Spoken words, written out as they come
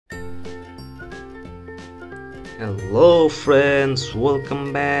Hello friends,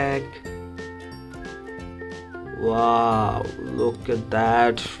 welcome back. Wow, look at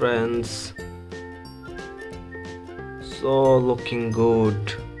that friends. So looking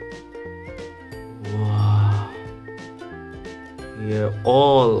good. Wow. Here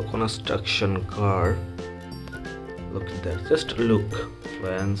all construction car. Look at that. Just look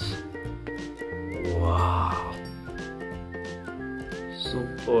friends. Wow.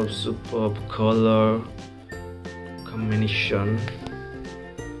 Superb color combination.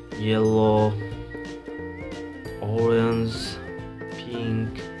 Yellow, orange,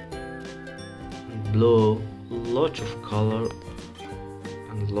 pink, and blue. Lot of color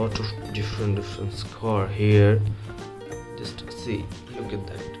and lot of different car here. Just see, look at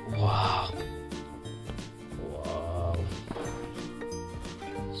that. Wow,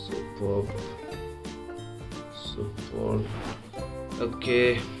 superb.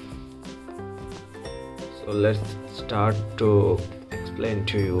 Okay, so let's start to explain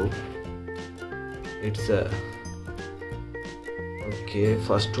to you. It's a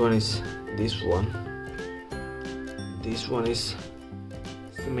first one is this one. This one is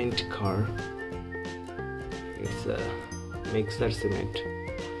cement car. It's a mixer cement.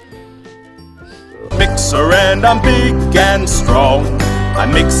 Mixer and I'm big and strong. I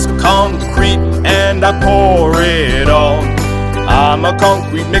mix concrete and I pour it on. I'm a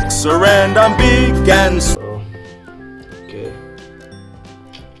concrete mixer and I'm big and strong. Okay,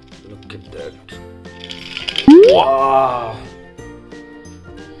 look at that. Wow.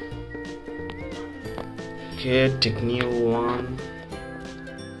 Okay, take new one.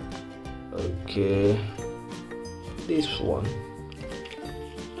 Okay, this one.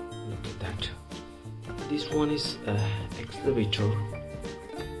 Look at that. This one is excavator.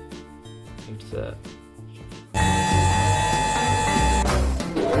 It's a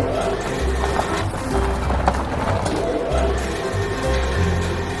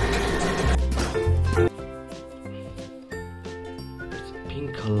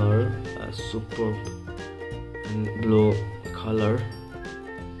pink color, superb, and blue color.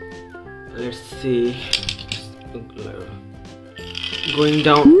 Let's see. Going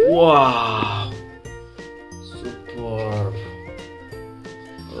down. Wow, superb.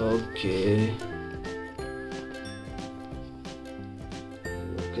 Okay,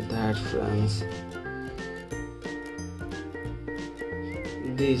 look at that friends.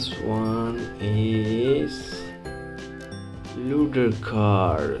 This one is loader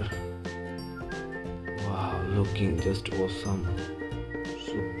car. Wow, looking just awesome.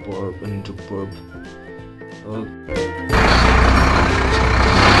 Superb and superb.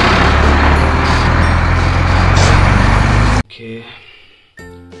 Okay,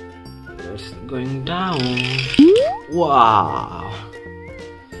 let's going down. Wow.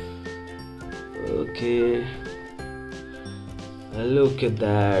 Okay, look at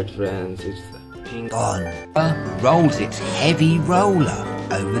that friends. It's pink. Rolls its heavy roller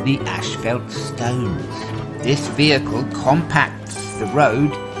over the asphalt stones. This vehicle compacts the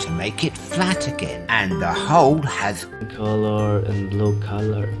road to make it flat again, and the whole has Color and blue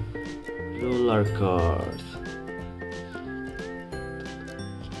color. Roller cars.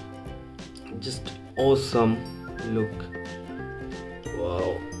 Just awesome look.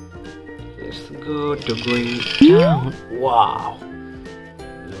 Wow. Let's go to going down. Wow.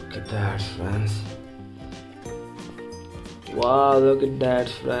 Look at that friends. Wow, look at that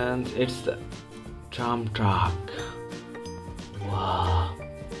friends. It's the dump truck. Wow.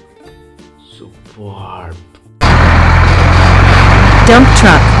 Superb. Dump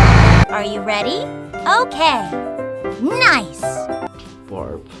truck. Are you ready? Okay. Nice.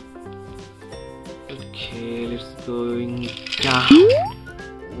 Superb. Okay, let's going down.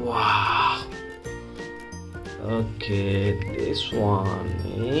 Wow. Okay, this one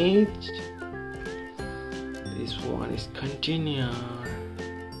is continued.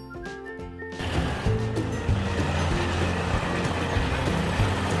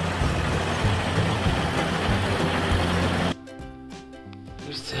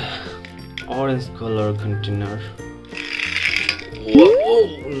 It's a orange color container. Whoa, oh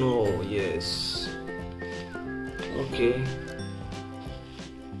no, yes. Okay,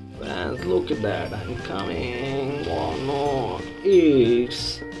 friends, look at that. I'm coming. Oh no,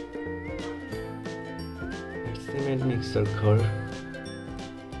 it's cement mixer car.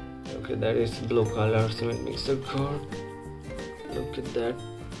 Okay, that is blue color cement mixer car. Look at that.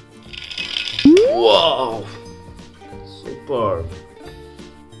 Wow, superb.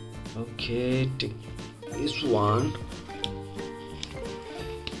 Okay, take this one.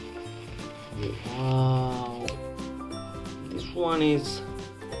 Wow, this one is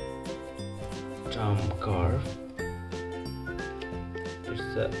dump car.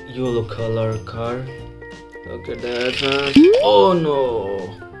 It's a yellow color car. Look at that, friends. Oh no.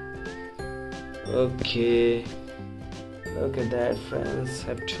 Okay. Look at that, friends.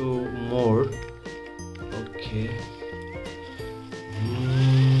 Have two more. Okay.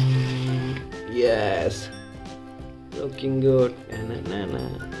 Yes. Looking good.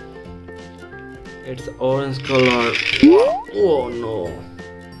 It's orange color. Oh no.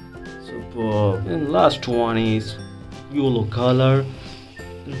 Superb. And last one is yellow color.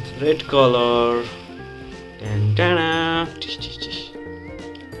 Red color.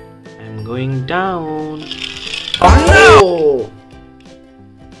 I'm going down. Oh no!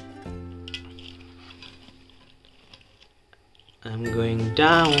 I'm going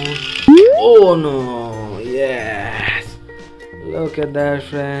down. Oh no! Yes! Look at that,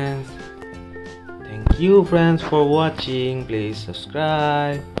 friends. Thank you, friends, for watching. Please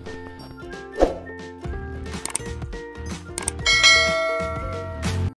subscribe.